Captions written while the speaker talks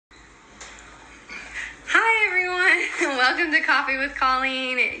Welcome to Coffee with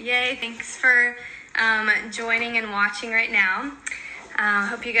Colleen. Yay, thanks for joining and watching right now.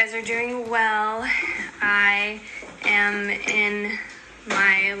 Hope you guys are doing well. I am in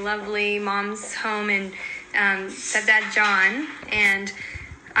my lovely mom's home and stepdad John, and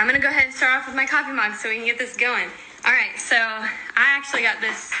I'm going to go ahead and start off with my coffee mug so we can get this going. All right, so I actually got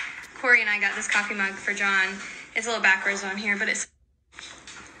this, Corey and I got this coffee mug for John. It's a little backwards on here, but it's...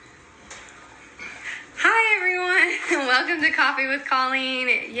 Hi everyone, welcome to Coffee with Colleen.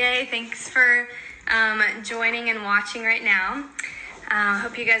 Yay, thanks for joining and watching right now.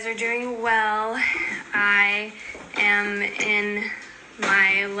 Hope you guys are doing well. I am in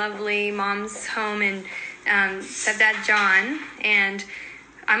my lovely mom's home and stepdad John, and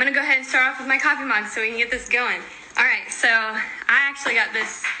I'm gonna go ahead and start off with my coffee mug so we can get this going. All right, so I actually got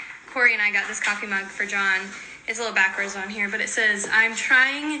this, Corey and I got this coffee mug for John. It's a little backwards on here, but it says, I'm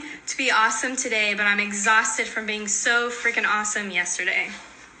trying to be awesome today, but I'm exhausted from being so freaking awesome yesterday.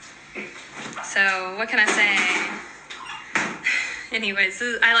 So what can I say? Anyways,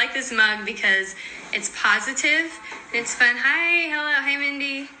 I like this mug because it's positive and it's fun. Hi, hello, hi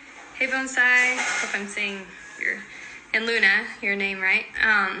Mindy. Hey Bonsai. Hope I'm saying and Luna, your name right.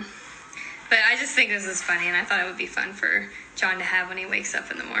 But I just think this is funny, and I thought it would be fun for John to have when he wakes up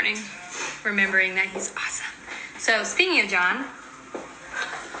in the morning, remembering that he's awesome. So speaking of John,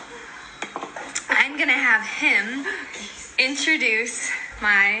 I'm gonna have him introduce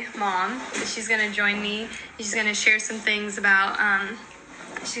my mom. She's gonna join me. She's gonna share some things about,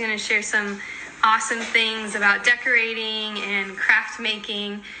 she's gonna share some awesome things about decorating and craft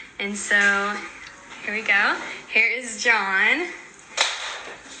making. And so here we go. Here is John.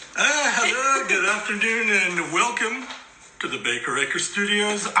 Hello, good afternoon, and welcome to the Baker Acre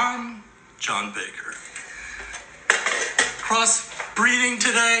Studios. I'm John Baker. Crossbreeding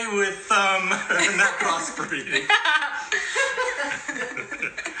today with, not crossbreeding.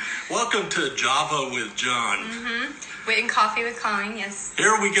 Welcome to Java with John. Mm-hmm. Wait, and Coffee with Colleen, yes.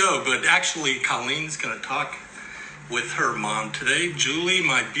 Here we go, but actually Colleen's going to talk with her mom today. Julie,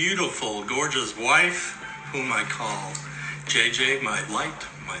 my beautiful, gorgeous wife, whom I call JJ, my light,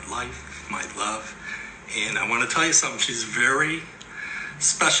 my life, my love. And I want to tell you something. She's very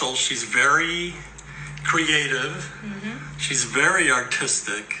special. She's very creative. Mm-hmm. She's very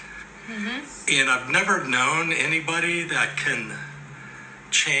artistic. Mm-hmm. And I've never known anybody that can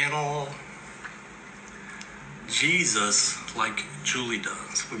channel Jesus like Julie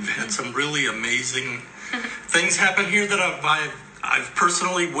does. We've had some really amazing things happen here that I've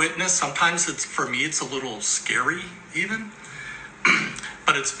personally witnessed. Sometimes for me it's a little scary even.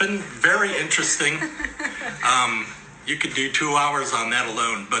 But it's been very interesting. You could do 2 hours on that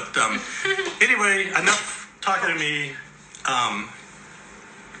alone. But anyway, enough talking to me.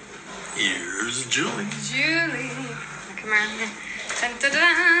 Here's Julie. Julie. Come around here. Dun, dun,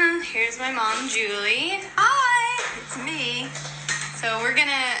 dun. Here's my mom, Julie. Hi. It's me. So we're going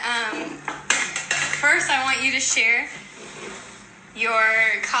to... first, I want you to share your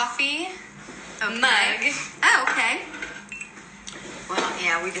coffee mug. Oh, okay. Well,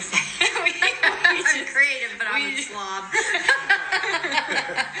 yeah, we just... I'm creative, but I'm a slob.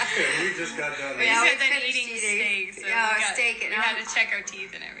 We just got done. We just got done eating steak. So steak. We had to check our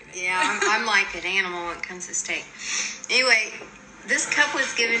teeth and everything. Yeah, I'm like an animal when it comes to steak. Anyway, this cup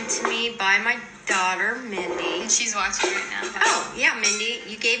was given to me by my daughter, Mindy. And she's watching right now. Oh, yeah, Mindy,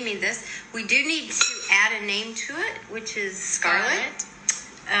 you gave me this. We do need to add a name to it, which is Scarlet.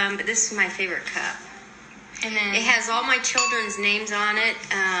 But this is my favorite cup. And then it has all my children's names on it.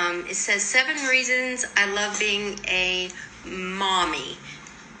 It says 7 reasons I love being a mammy.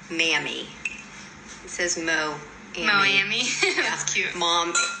 It says Miami. That's cute.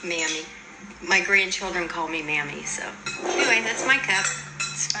 Mom, Mammy. My grandchildren call me Mammy. So anyway, that's my cup.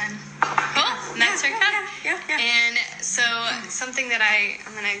 It's fun. Cool. That's her cup. Yeah. And so something that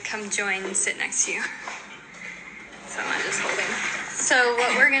I'm going to come join and sit next to you. So I'm not just holding. So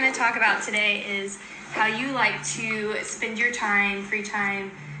what we're going to talk about today is how you like to spend your time, free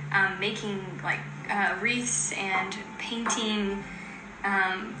time, making like wreaths and painting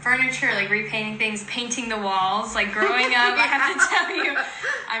furniture, like repainting things, painting the walls. Like growing up, I have to tell you,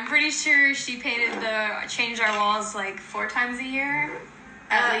 I'm pretty sure she changed our walls like 4 times a year,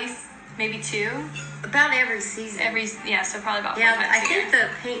 at least, maybe 2. About every season. So probably about 4 yeah, times I a think year. the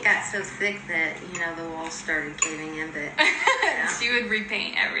paint got so thick that, the walls started caving in, but she would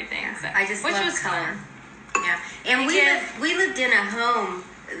repaint everything. So. I just love color. Fun. Yeah, and we lived in a home.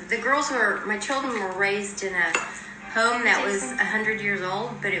 My children were raised in a home that was 100 years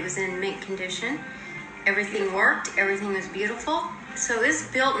old, but it was in mint condition. Everything worked. Everything was beautiful. So it was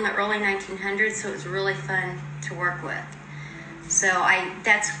built in the early 1900s, so it was really fun to to work with. So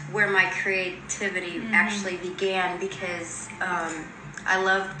that's where my creativity actually began, because I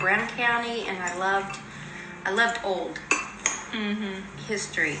loved Brown County, and I loved old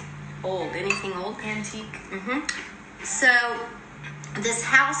history, anything old, Antique. So this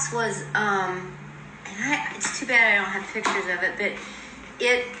house was, it's too bad I don't have pictures of it,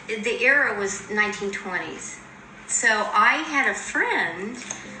 but the era was 1920s. So I had a friend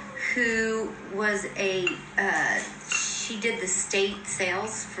who was she did the state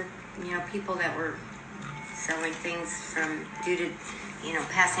sales for, people that were selling things due to,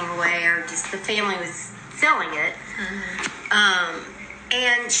 passing away, or just the family was selling it.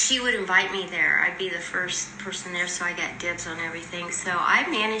 And she would invite me there. I'd be the first person there, so I got dibs on everything. So I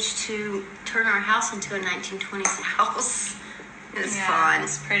managed to turn our house into a 1920s house. It was fun. It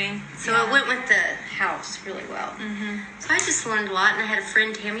was pretty. So it went with the house really well. So I just learned a lot, and I had a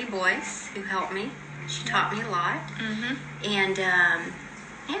friend, Tammy Boyce, who helped me. She taught me a lot. And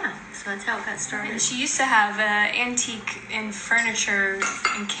so that's how it got started. And she used to have antique and furniture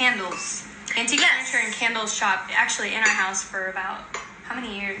and candles. Antique furniture and candles shop actually in our house for about, how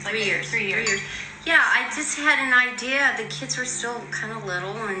many years? Like 3 years. 3 years. 3 years. Yeah, I just had an idea. The kids were still kind of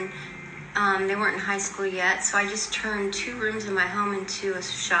little, and they weren't in high school yet. So I just turned 2 rooms in my home into a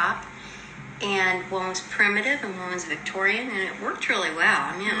shop. And one was primitive and one was Victorian, and it worked really well.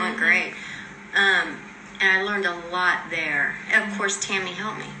 I mean, it went great. And I learned a lot there. And of course, Tammy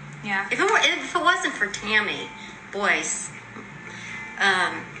helped me. Yeah. If it wasn't for Tammy Boyce,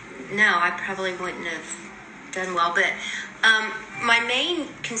 no, I probably wouldn't have done well. But my main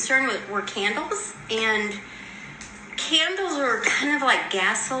concern were candles, and candles are kind of like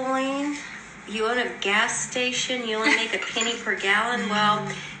gasoline. You own a gas station, you only make a penny per gallon. Well,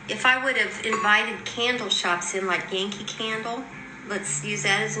 if I would have invited candle shops in, like Yankee Candle, let's use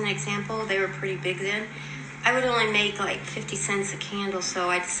that as an example, they were pretty big then, I would only make like 50 cents a candle, so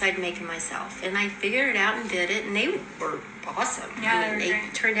I decided to make them myself. And I figured it out and did it, and they were awesome. Yeah, they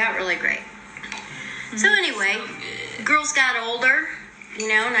turned out really great. So anyway, girls got older, and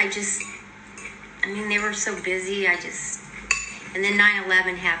they were so busy, and then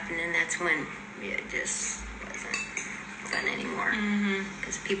 9/11 happened, and that's when it just wasn't fun anymore.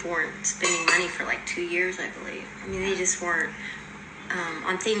 Because people weren't spending money for like 2 years, I believe. I mean, they just weren't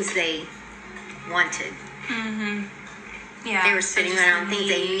on things they wanted. Yeah. They were spending money on things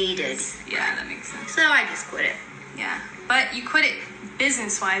they needed. Yeah, that makes sense. So I just quit it. Yeah. But you quit it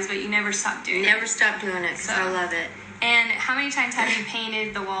business-wise, but you never stopped doing it. Never stopped doing it, because I love it. And how many times have you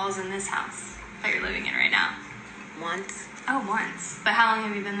painted the walls in this house that you're living in right now? Once. Oh, once. But how long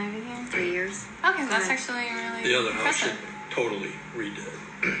have you been living here? 3 years. Okay, that's actually really The other house impressive. she totally redid.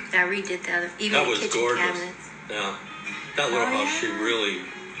 I redid the other, even That the was kitchen gorgeous. cabinets. Yeah. That little house, she really...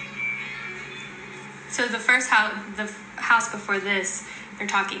 So the first house, the house before this, they're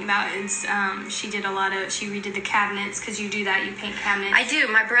talking about is she redid the cabinets, because you do that, you paint cabinets. I do.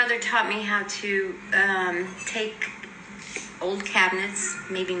 My brother taught me how to take old cabinets,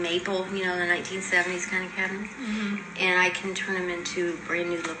 maybe maple, the 1970s kind of cabinets, and I can turn them into brand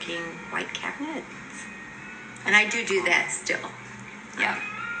new looking white cabinets. And I do that still. Yeah.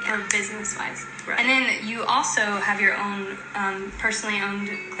 For business-wise. Right. And then you also have your own personally owned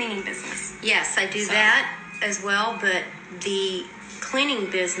cleaning business. Yes, I do that as well, but the cleaning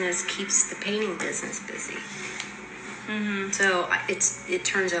business keeps the painting business busy. So it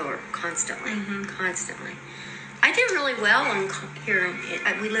turns over constantly. I did really well here.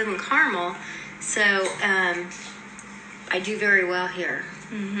 We live in Carmel, so I do very well here,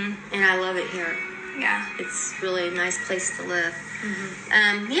 and I love it here. Yeah. It's really a nice place to live.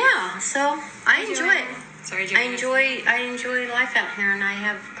 So I enjoy it. Sorry, I enjoy life out here, and I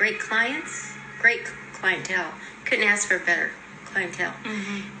have great clients, great clientele. Couldn't ask for a better clientele.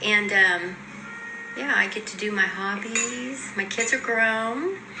 And I get to do my hobbies. My kids are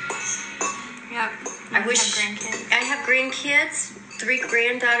grown. Yep. I wish have grandkids. I have grandkids, 3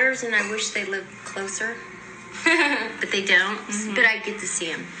 granddaughters, and I wish they lived closer, but they don't. But I get to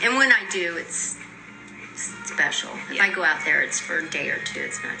see them, and when I do, it's special. If I go out there, it's for a day or two.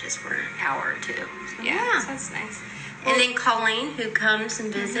 It's not just for an hour or two. So, So that's nice. And then Colleen, who comes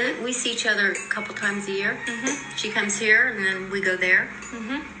and visits, we see each other a couple times a year. She comes here, and then we go there.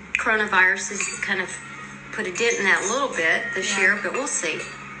 Coronavirus has kind of put a dent in that a little bit this year, but we'll see.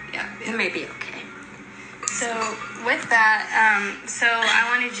 Yeah. It may be okay. So with that, I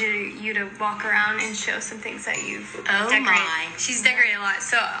wanted you to walk around and show some things that you've decorated. My. She's decorated a lot.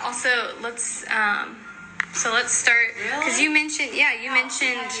 So also let's start, because you mentioned You just want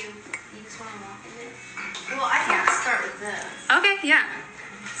to walk in it? Well, I can start with this. Okay, yeah.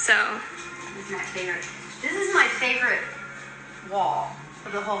 So This is my favorite. This is my favorite wall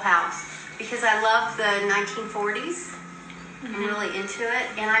of the whole house because I love the 1940s. I'm really into it.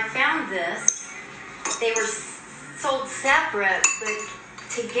 And I found this. They were sold separate, but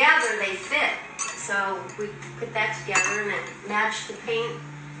together they fit. So we put that together and it matched the paint.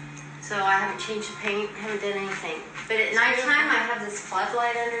 So I haven't changed the paint, haven't done anything. But at nighttime I have this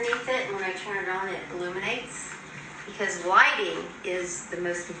floodlight underneath it, and when I turn it on it illuminates. Because lighting is the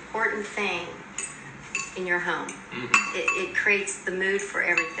most important thing in your home. It creates the mood for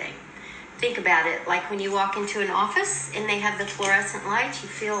everything. Think about it, like when you walk into an office and they have the fluorescent lights, you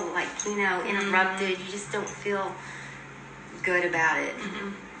feel like, interrupted. You just don't feel good about it.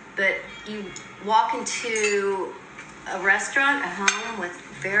 But you walk into a restaurant, a home with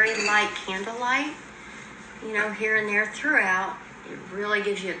very light candlelight, here and there throughout, it really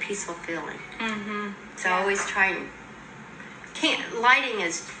gives you a peaceful feeling. So I always try and lighting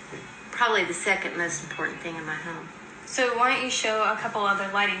is probably the second most important thing in my home. So why don't you show a couple other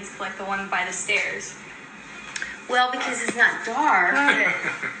lightings, like the one by the stairs? Well, because it's not dark.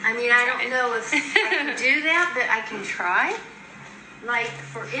 I don't know if I can do that, but I can try. Like,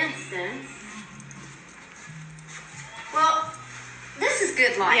 for instance, well, this is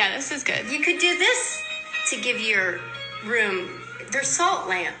good light. Yeah, this is good. You could do this to give your room, they're salt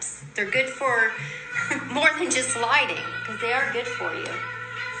lamps. They're good for more than just lighting, because they are good for you.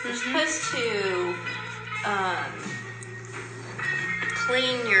 They're supposed to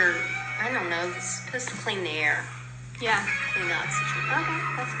clean your, it's supposed to clean the air. Yeah. Clean the oxygen. Okay,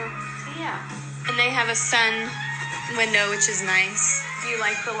 that's cool. So, yeah. And they have a sun window, which is nice. Do you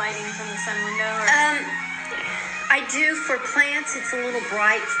like the lighting from the sun window? Or? I do. For plants, it's a little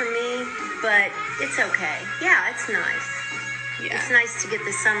bright for me, but it's okay. Yeah, it's nice. Yeah. It's nice to get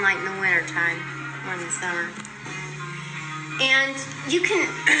the sunlight in the wintertime or in the summer. And you can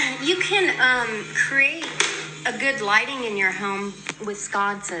create a good lighting in your home with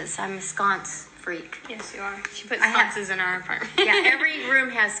sconces. I'm a sconce freak. Yes, you are. She put sconces in our apartment. Yeah, every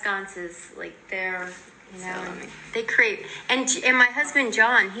room has sconces. Like they're, they create. And my husband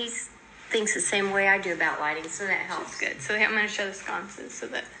John, he thinks the same way I do about lighting, so that helps. That's good. So I'm going to show the sconces so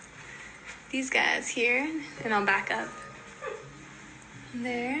that these guys here, and I'll back up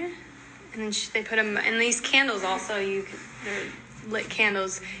there, and then they put them. And these candles also, they're lit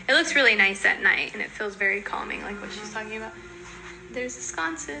candles. It looks really nice at night, and it feels very calming, like what she's talking about. There's the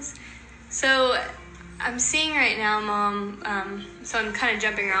sconces. So I'm seeing right now, Mom, so I'm kind of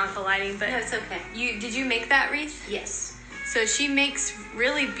jumping around with the lighting, but No, it's okay. Did you make that wreath? Yes. So she makes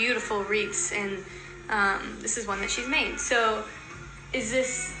really beautiful wreaths, and this is one that she's made. So is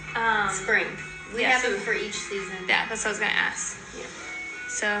this... Spring. We have them for each season. Yeah, that's what I was going to ask. Yeah.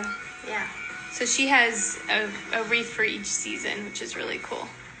 So... Yeah. So she has a wreath for each season, which is really cool.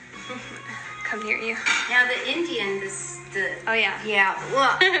 Come near you. Now the Indian, Oh, yeah. Yeah,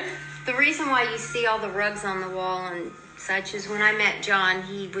 well, the reason why you see all the rugs on the wall and such is when I met John,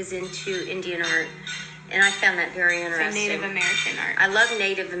 he was into Indian art, and I found that very interesting. So Native American art. I love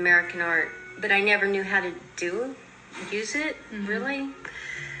Native American art, but I never knew how to use it, really.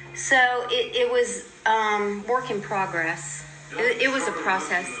 So it was work in progress. It was a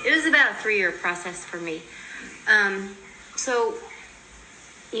process. It was about a 3-year process for me. So,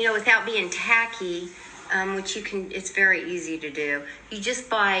 without being tacky, which it's very easy to do. You just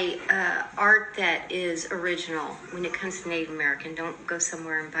buy art that is original when it comes to Native American. Don't go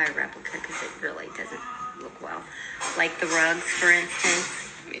somewhere and buy a replica because it really doesn't look well. Like the rugs, for instance.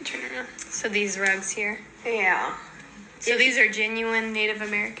 Let me turn around. So these rugs here. Yeah. So these are genuine Native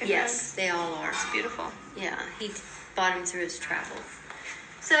American rugs? Yes, they all are. It's beautiful. Yeah, he bought them through his travels.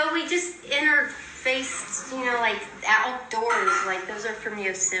 So we just interfaced, like outdoors, like those are from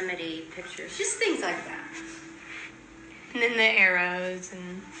Yosemite pictures, just things like that. And then the arrows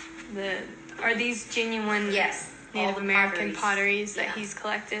and are these genuine Native American potteries that he's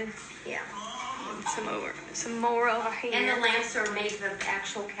collected? Yeah. Some more over here. And the lamps are made of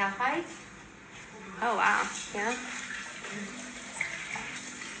actual cowhide. Oh wow. Yeah.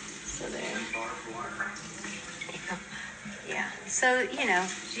 So there. Yeah. So,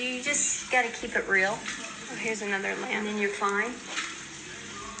 you just got to keep it real. Oh, here's another lamp. And then you're fine.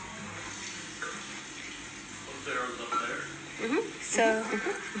 Those arrows up there. So,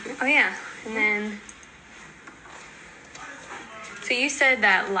 oh yeah. And then, so you said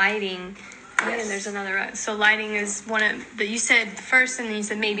that lighting, Yes. there's another, so lighting is one of, you said the first and then you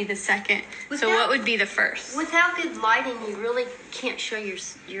said maybe the second. So what would be the first? Without good lighting, you really can't show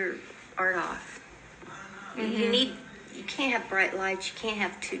your art off. You can't have bright lights. You can't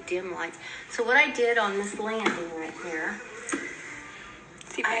have too dim lights. So what I did on this landing right here,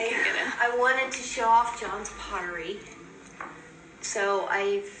 See if I can get it. I wanted to show off John's pottery. So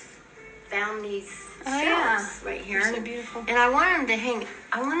I found these shelves right here. They're so beautiful. And I wanted them to hang,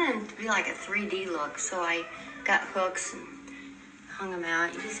 I wanted them to be like a 3D look. So I got hooks and hung them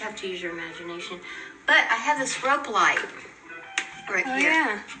out. You just have to use your imagination. But I have this rope light right here.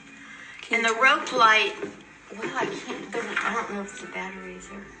 Yeah. And the rope light, well, I don't know if the batteries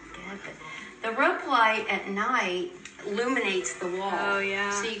are dead, but the rope light at night illuminates the wall. Oh, yeah.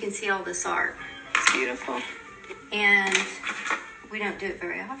 So you can see all this art. It's beautiful. And we don't do it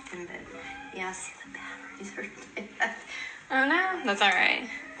very often, but yes, the batteries are dead. Oh, no. That's all right.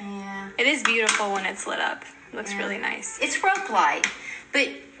 Yeah. It is beautiful when it's lit up. Looks Yeah. really nice. It's rope light, but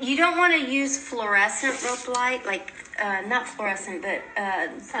you don't want to use fluorescent rope light, like, not fluorescent, but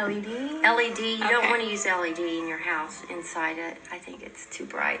LED? LED. You don't Okay. want to use LED in your house inside it. I think it's too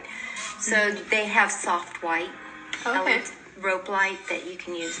bright. So they have soft white Okay. LED rope light that you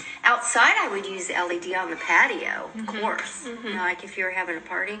can use. Outside, I would use LED on the patio, of course. You know, like if you're having a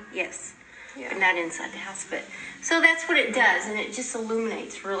party, yes. Yeah. But not inside the house. But so that's what it does, and it just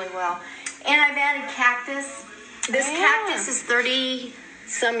illuminates really well. And I've added cactus. This Yeah. cactus is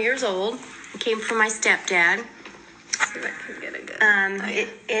 30-some years old. It came from my stepdad. See if I can get a good.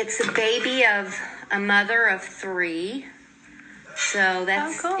 It's a baby of a mother of 3. So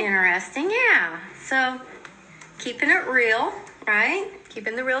that's cool. interesting. Yeah. So keeping it real, right?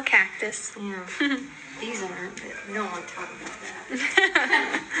 Keeping the real cactus. Yeah. These aren't, but we don't want to talk about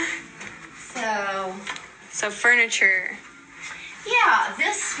that. So furniture. Yeah,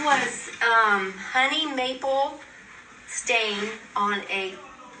 this was honey maple stain on a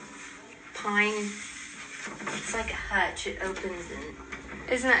pine. It's like a hutch. It opens and...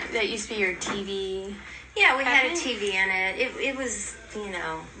 Isn't that used to be your TV? Yeah, we had a Cabinet? TV in it. It was,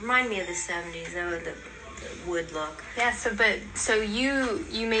 remind me of the 70s, though, the wood look. Yeah. So you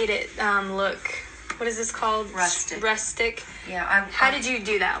made it look. What is this called? Rustic. Rustic. Yeah. How did you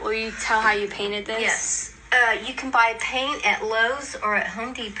do that? Will you tell how you painted this? Yes. You can buy paint at Lowe's or at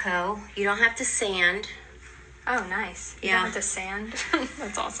Home Depot. You don't have to sand. Oh, nice. You Yeah. don't have to sand.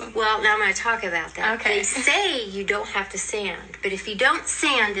 That's awesome. Well, now I'm going to talk about that. Okay. They say you don't have to sand, but if you don't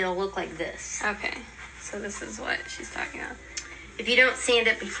sand, it'll look like this. Okay. So this is what she's talking about. If you don't sand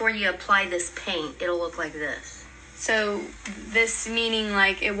it before you apply this paint, it'll look like this. So this meaning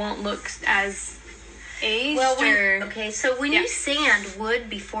like it won't look as aged Well, or... so when Yeah. you sand wood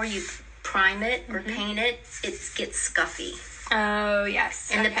before you prime it or paint it, it gets scuffy. Oh, yes.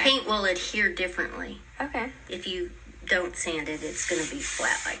 And the Okay. paint will adhere differently. Okay. If you don't sand it, it's going to be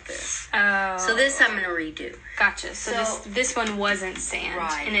flat like this. Oh. So this I'm going to redo. Gotcha. So, So- this one wasn't sand.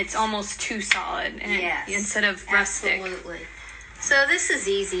 Right. And it's almost too solid. And Yes. instead of rustic. Absolutely. So this is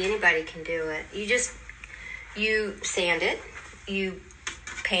easy. Anybody can do it. You sand it, you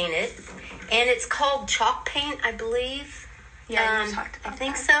paint it, and it's called chalk paint, I believe. Yeah, you talked about I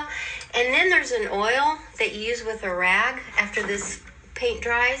think that. so. And then there's an oil that you use with a rag after this paint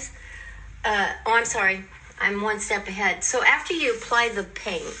dries. I'm sorry. I'm one step ahead. So after you apply the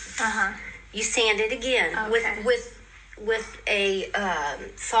paint, Uh-huh. you sand it again Okay. with a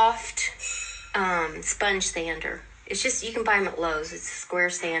soft sponge sander. It's just, you can buy them at Lowe's. It's a square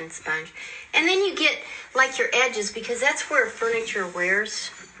sand sponge. And then you get like your edges, because that's where furniture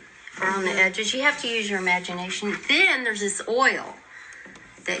wears, around the edges. You have to use your imagination. Then there's this oil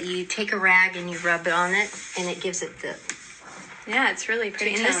that you take a rag and you rub it on it, and it gives it the... Yeah, it's really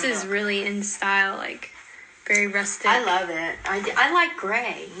pretty. And this Two-tone is look. really in style, like very rustic. I love it. I like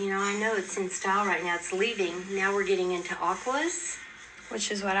gray. I know it's in style right now. It's leaving. Now we're getting into aquas. Which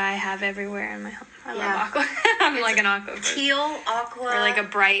is what I have everywhere in my home. I Yeah. love aqua. I'm like an aqua person. Teal, aqua. Or like a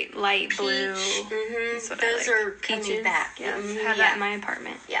bright light peach. blue. Mm-hmm. That's what I Those like. are coming back. Yeah, Mhm, I have that in my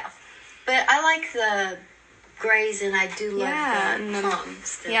apartment. Yeah. But I like the grays, and I do love Yeah, the and then-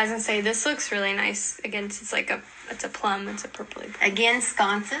 plums. Yeah, I was gonna say this looks really nice. Again, it's like it's a plum. It's a purpley plum. Again,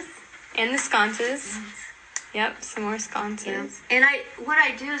 sconces. And the sconces. Yep, some more sconces. Yeah. And what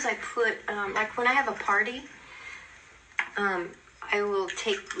I do is I put, like when I have a party, I will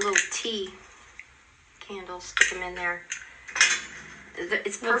take little tea candles, stick them in there.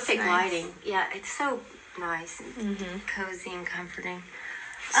 It's perfect nice. lighting. Yeah, it's so nice and cozy and comforting.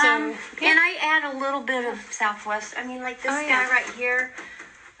 So, And I add a little bit of Southwest. I mean, like this Oh, guy yeah. right here.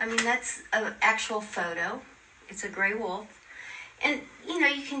 I mean, that's an actual photo. It's a gray wolf. And,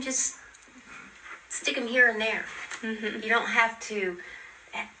 you can just stick them here and there. You don't have to,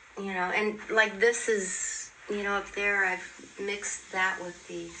 and like this is, up there, I've mixed that with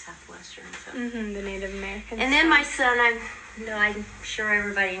the Southwestern. So. the Native American. And then stuff. my son, I'm sure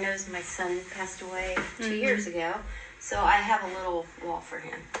everybody knows my son passed away 2 years ago. So I have a little wall for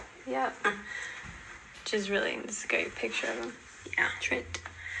him. Yep. Which is really, this is a great picture of him. Yeah. Trent.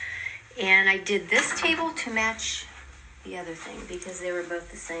 And I did this table to match the other thing because they were both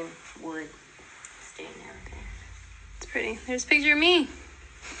the same wood stain and everything. It's pretty. There's a picture of me.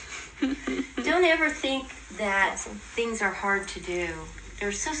 Don't ever think that things are hard to do.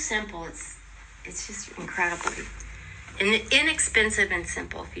 They're so simple. It's just incredible. And inexpensive and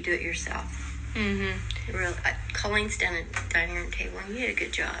simple if you do it yourself. Mm-hmm. Really, Colleen's done a dining room table and you did a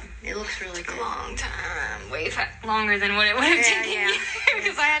good job. It looks really good. A long time. Way longer than what it would have taken you.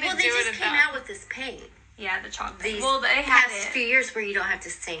 Because I had to do it. Well, they just came out with this paint. Yeah, the chalk paint. These Well, they had past it. few years where you don't have to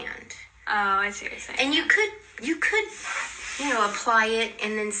sand. Oh, I see what you're saying. And you could, apply it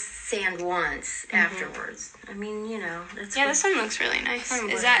and then sand once afterwards. I mean, that's Yeah, this one looks really nice. Fun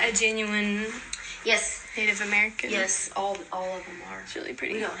Is wood. that a genuine Yes. Native American? Yes, all of them are. It's really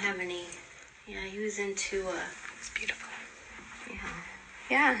pretty. We don't have any. Yeah, he was into It's beautiful. yeah.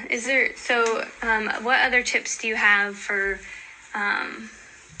 Yeah. Is there, so what other tips do you have for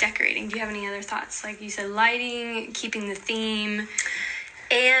decorating? Do you have any other thoughts? Like you said, lighting, keeping the theme.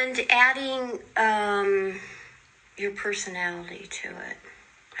 And adding your personality to it,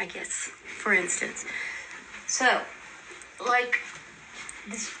 I guess, for instance. So, like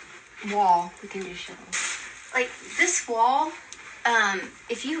this wall, we can just show them. Like this wall,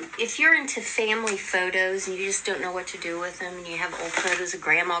 if you're into family photos and you just don't know what to do with them, and you have old photos of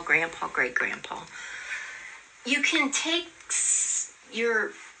grandma, grandpa, great-grandpa, you can take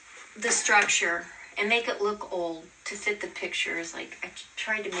the structure and make it look old to fit the pictures. Like, I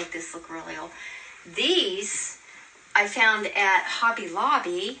tried to make this look really old. These I found at Hobby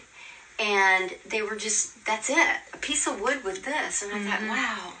Lobby, and they were just, that's it. A piece of wood with this. And I thought,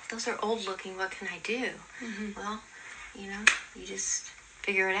 wow, those are old looking. What can I do? Well, you just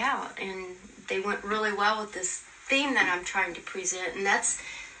figure it out. And they went really well with this theme that I'm trying to present. And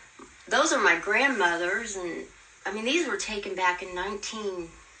those are my grandmother's. And I mean, these were taken back in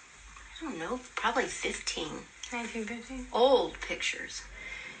probably 15. 1950. Old pictures.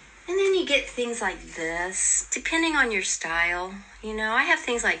 And then you get things like this, depending on your style. I have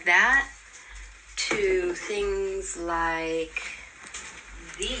things like that to things like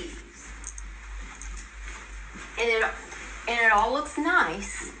these. And it all looks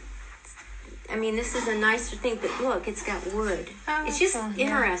nice. I mean, this is a nicer thing, but look, it's got wood. Oh, it's just cool. Yeah.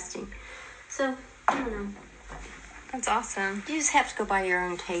 interesting. So, I don't know. That's awesome. You just have to go by your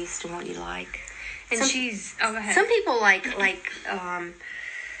own taste and what you like. And go ahead. Some people like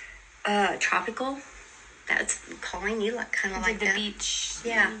tropical. That's Colleen. You kind of like the that. beach.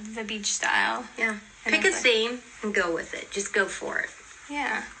 Yeah. The beach style. Yeah. And Pick a it's like- theme and go with it. Just go for it.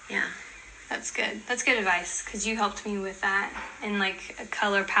 Yeah. Yeah. That's good. That's good advice because you helped me with that. And like a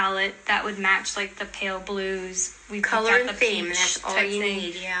color palette that would match like the pale blues. We picked Color out and the theme. peach That's all type you thing.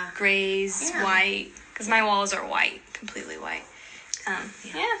 need. Yeah. Grays, Yeah. white. Because my walls are white, completely white.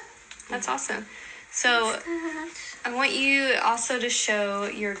 Yeah. That's awesome. So I want you also to show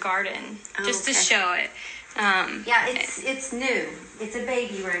your garden, just to Okay. show it. Yeah, it's new. It's a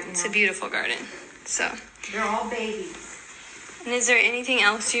baby right now. It's a beautiful garden. So, They're all babies. and is there anything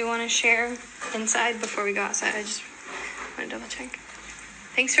else you want to share inside before we go outside? I just want to double check.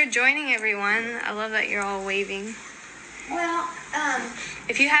 Thanks for joining, everyone. I love that you're all waving. Well,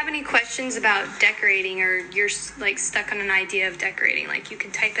 If you have any questions about decorating or you're like stuck on an idea of decorating, like you can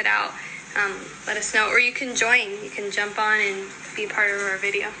type it out, let us know, or you can join. You can jump on and be part of our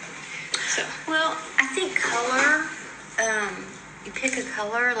video. So, well, I think color. You pick a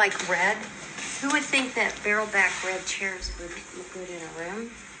color like red. Who would think that barrel back red chairs would look good in a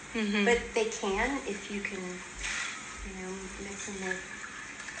room? mm-hmm. But they can if you can, mix them with.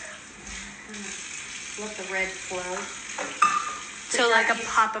 Let the red flow. So like a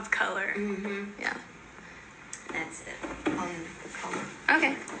pop of color. Mm-hmm. Yeah. That's it on the color.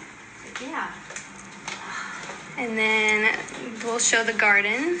 Okay. But yeah. And then we'll show the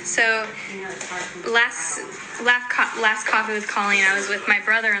garden. So It's hard to last coffee with Colleen, I was with my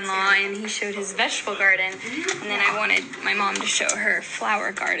brother-in-law, and he showed his vegetable garden. And then I wanted my mom to show her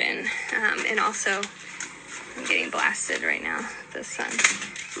flower garden. And also, I'm getting blasted right now, the sun.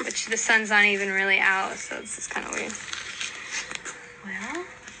 Which the sun's not even really out, so this is kind of weird. Well,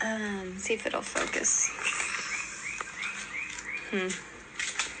 See if it'll focus.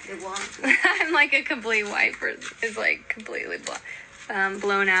 it won't. I'm like a complete white person. It's like completely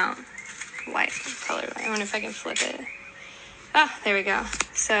blown out white color. I wonder if I can flip it. Oh, there we go.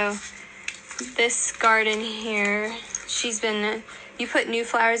 So this garden here, you put new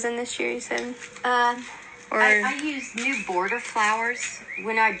flowers in this year, you said? Or I use new border flowers.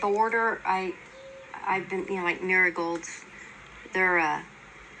 When I border, I've been, like marigolds. They're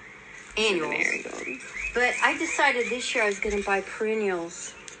annuals. Marigolds. But I decided this year I was going to buy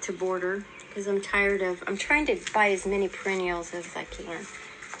perennials to border because I'm trying to buy as many perennials as I can.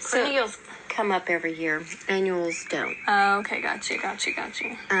 Perennials come up every year. Annuals don't. Oh, okay. Got you.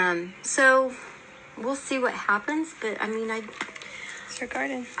 So we'll see what happens. But I mean, It's your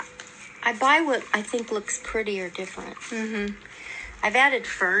garden. I buy what I think looks pretty or different. Mm-hmm. I've added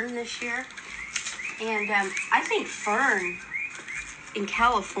fern this year. And I think fern in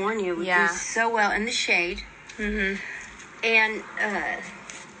California would do so well in the shade. Mm-hmm. And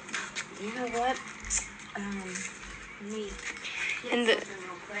you know what? Let me get And something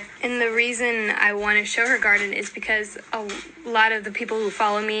real quick. And the reason I want to show her garden is because a lot of the people who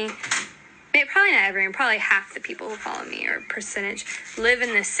follow me, probably not everyone, probably half the people who follow me or percentage, live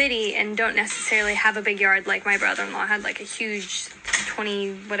in the city and don't necessarily have a big yard like my brother-in-law had, like a huge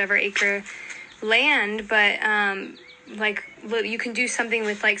 20 whatever acre land, but like you can do something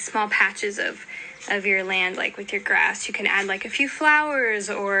with like small patches of your land, like with your grass. You can add like a few flowers,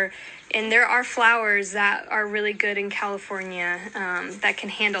 and there are flowers that are really good in California that can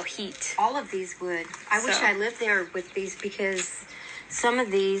handle heat. All of these would. I wish I lived there with these because some of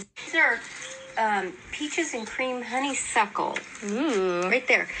these are peaches and cream honeysuckle. Ooh. Right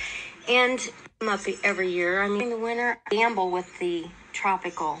there. And come up every year. I mean, in the winter, I gamble with the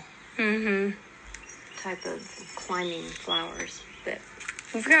tropical type of climbing flowers. But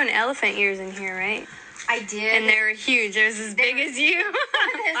You've grown elephant ears in here, right? I did. And they were huge. It was as big as you.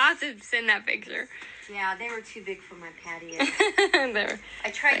 I'll have to send that picture. Yeah, they were too big for my patio. I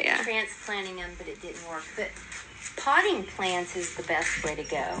tried transplanting them, but it didn't work. But potting plants is the best way to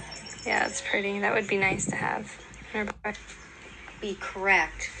go. Yeah, it's pretty. That would be nice to have. Be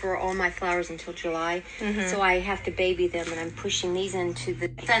correct for all my flowers until July. So I have to baby them, and I'm pushing these into the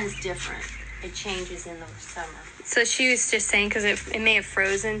sun's different. It changes in the summer. So she was just saying, because it may have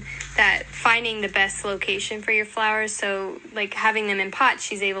frozen, that finding the best location for your flowers, so like having them in pots,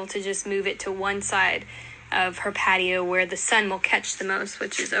 she's able to just move it to one side of her patio where the sun will catch the most,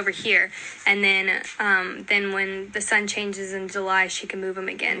 which is over here. And then when the sun changes in July, she can move them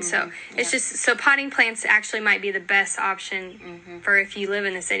again. So it's just, so potting plants actually might be the best option for if you live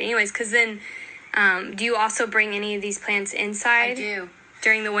in the city. Anyways, because then, do you also bring any of these plants inside? I do.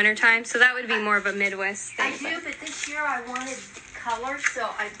 During the winter time? So that would be more of a Midwest thing. I do, but this year I wanted color, so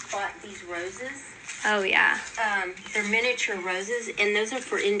I bought these roses. Oh, yeah. They're miniature roses, and those are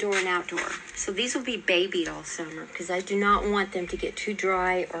for indoor and outdoor. So these will be babied all summer, because I do not want them to get too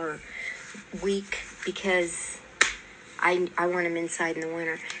dry or weak, because I want them inside in the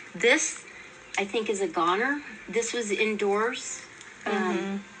winter. This, I think, is a goner. This was indoors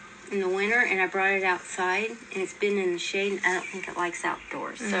in the winter, and I brought it outside, and it's been in the shade, and I don't think it likes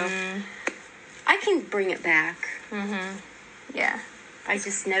outdoors. So I can bring it back. Yeah. I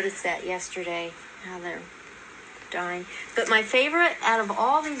just noticed that yesterday, how they're dying. But my favorite out of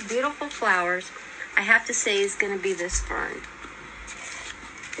all these beautiful flowers, I have to say, is going to be this fern.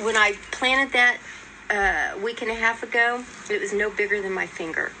 When I planted that a week and a half ago, it was no bigger than my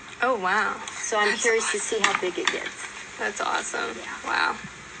finger. Oh, wow. So I'm curious to see how big it gets. That's awesome. Yeah. Wow.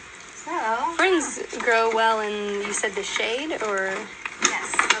 So, Ferns grow well in, you said, the shade, or?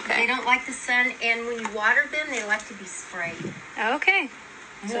 yes. Okay. They don't like the sun, and when you water them, they like to be sprayed. Okay.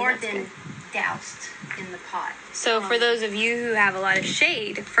 So More that's than good. doused in the pot. So for those of you who have a lot of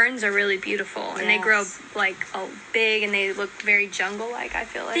shade, ferns are really beautiful, and they grow like big, and they look very jungle-like, I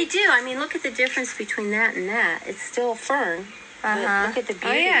feel like. They do. I mean, look at the difference between that and that. It's still a fern. But look at the beauty.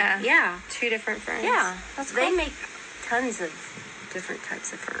 Oh, yeah. Yeah. Two different ferns. Yeah. That's They cool. make tons of different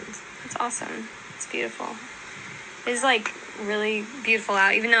types of ferns. That's awesome. It's beautiful. It's like really beautiful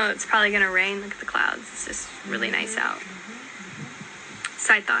out, even though it's probably going to rain. Look at the clouds. It's just really nice out.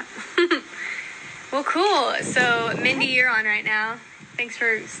 Side thought. Well, cool. So, Mindy, you're on right now. Thanks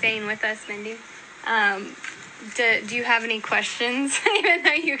for staying with us, Mindy. Do you have any questions? Even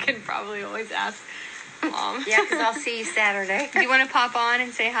though you can probably always ask Mom. Yeah, because I'll see you Saturday. Do you want to pop on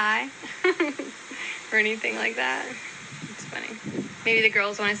and say hi? Or anything like that? It's funny. Maybe the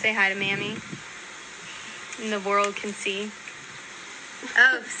girls want to say hi to Mammy. And the world can see.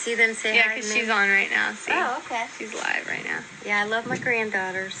 Oh, see them say Yeah, hi to because me? she's on right now. See? Oh, okay. She's live right now. Yeah, I love my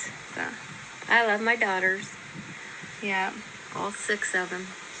granddaughters. So, I love my daughters. yeah. All 6 of them.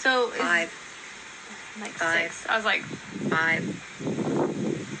 So, is- 5. like Five. 6. I was like, 5.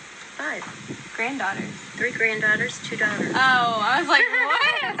 5. granddaughters. 3 granddaughters, 2 daughters. Oh, I was like,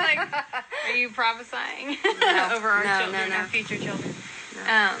 what? I was like, are you prophesying over our children, our future children?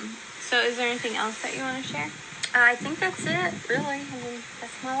 No. So is there anything else that you want to share? I think that's it, really. I mean,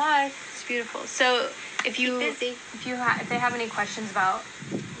 that's my life. It's beautiful. So if you Keep busy. if they have any questions about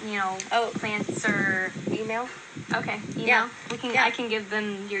plants or Email. okay, email. Yeah. I can give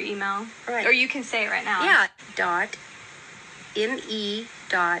them your email, Right. or you can say it right now. Yeah. .me.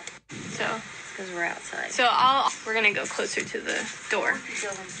 So Because we're outside. we're gonna go closer to the door. Go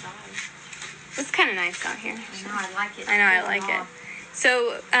inside. It's kind of nice out here. I know, I like it. I know, I like it.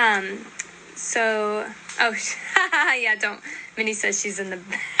 Oh, yeah, don't. Minnie says she's in the.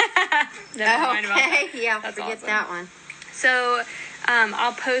 Never mind about that. Yeah, That's forget awesome. that one. So,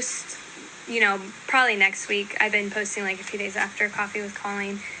 I'll post, probably next week. I've been posting like a few days after Coffee with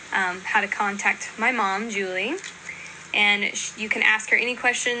Colleen, how to contact my mom, Julie. And you can ask her any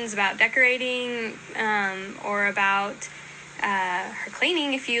questions about decorating, or about her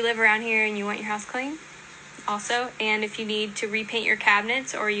cleaning if you live around here and you want your house clean. Also, and if you need to repaint your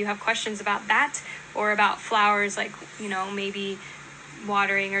cabinets or you have questions about that or about flowers, like, maybe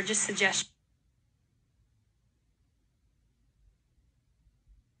watering or just suggestions.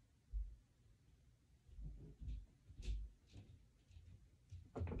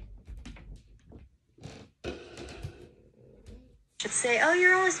 Should say, oh,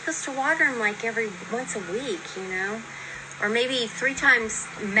 you're only supposed to water them like once a week, or maybe 3 times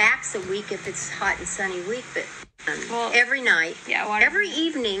max a week if it's hot and sunny week, but every night, water every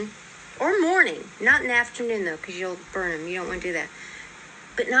evening or morning, not in the afternoon though, because you'll burn them. You don't want to do that,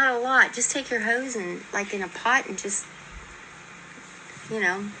 but not a lot. Just take your hose and like in a pot and just,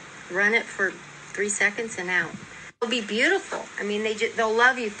 run it for 3 seconds and out. It'll be beautiful. I mean, they'll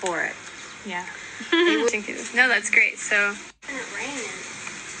love you for it. Yeah. No, that's great. So It's gonna rain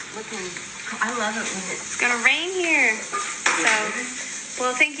and I love it when it's gonna rain here. So,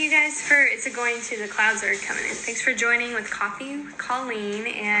 well, thank you guys the clouds are coming in. Thanks for joining with Coffee with Colleen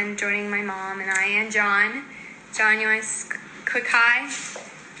and joining my mom and I and John. John, you want to quick hi?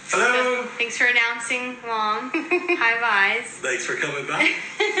 Hello. Thanks for announcing, Mom. High fives. Thanks for coming by.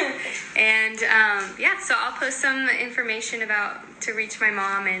 And so I'll post some information to reach my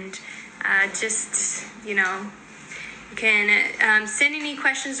mom and you can send any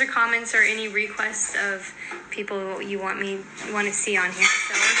questions or comments or any requests of people you want to see on here.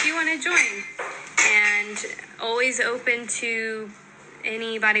 So if you want to join, and always open to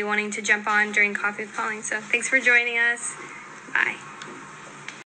anybody wanting to jump on during Coffee with Colleen. So thanks for joining us. Bye.